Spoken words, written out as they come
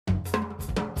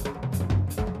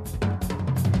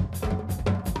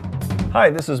Hi,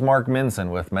 this is Mark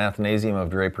Minson with Mathnasium of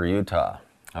Draper, Utah.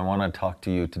 I want to talk to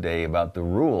you today about the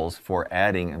rules for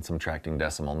adding and subtracting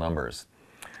decimal numbers.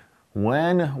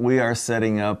 When we are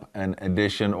setting up an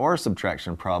addition or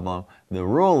subtraction problem, the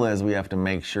rule is we have to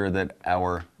make sure that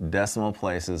our decimal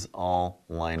places all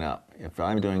line up. If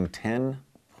I'm doing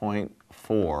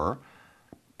 10.4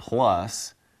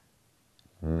 plus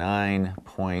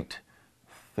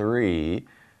 9.3,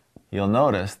 you'll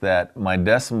notice that my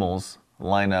decimals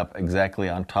line up exactly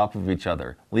on top of each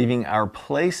other, leaving our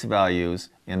place values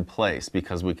in place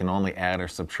because we can only add or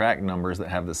subtract numbers that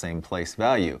have the same place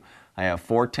value. I have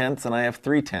 4/10 and I have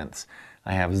 3/10.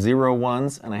 I have 0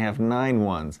 ones and I have 9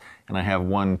 ones, and I have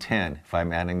 1 10. If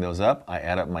I'm adding those up, I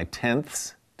add up my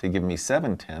tenths to give me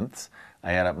 7/10.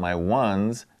 I add up my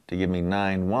ones to give me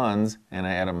 9 ones, and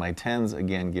I add up my tens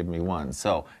again, give me 1.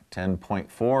 So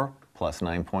 10.4 plus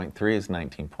 9.3 is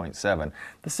 19.7.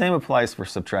 The same applies for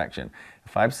subtraction.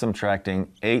 If I'm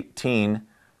subtracting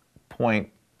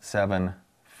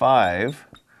 18.75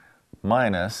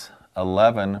 minus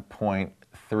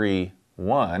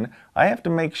 11.31, I have to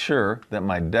make sure that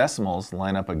my decimals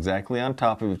line up exactly on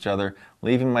top of each other,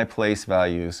 leaving my place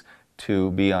values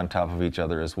to be on top of each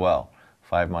other as well.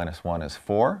 5 minus 1 is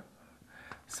 4.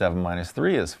 7 minus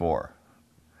 3 is 4.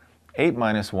 8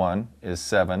 minus 1 is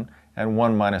 7, and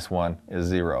 1 minus 1 is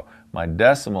 0. My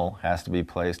decimal has to be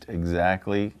placed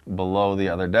exactly below the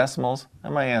other decimals,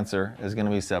 and my answer is going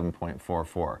to be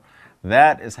 7.44.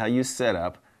 That is how you set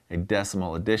up a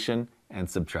decimal addition and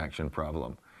subtraction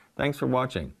problem. Thanks for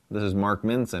watching. This is Mark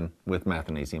Minson with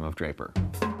Mathnasium of Draper.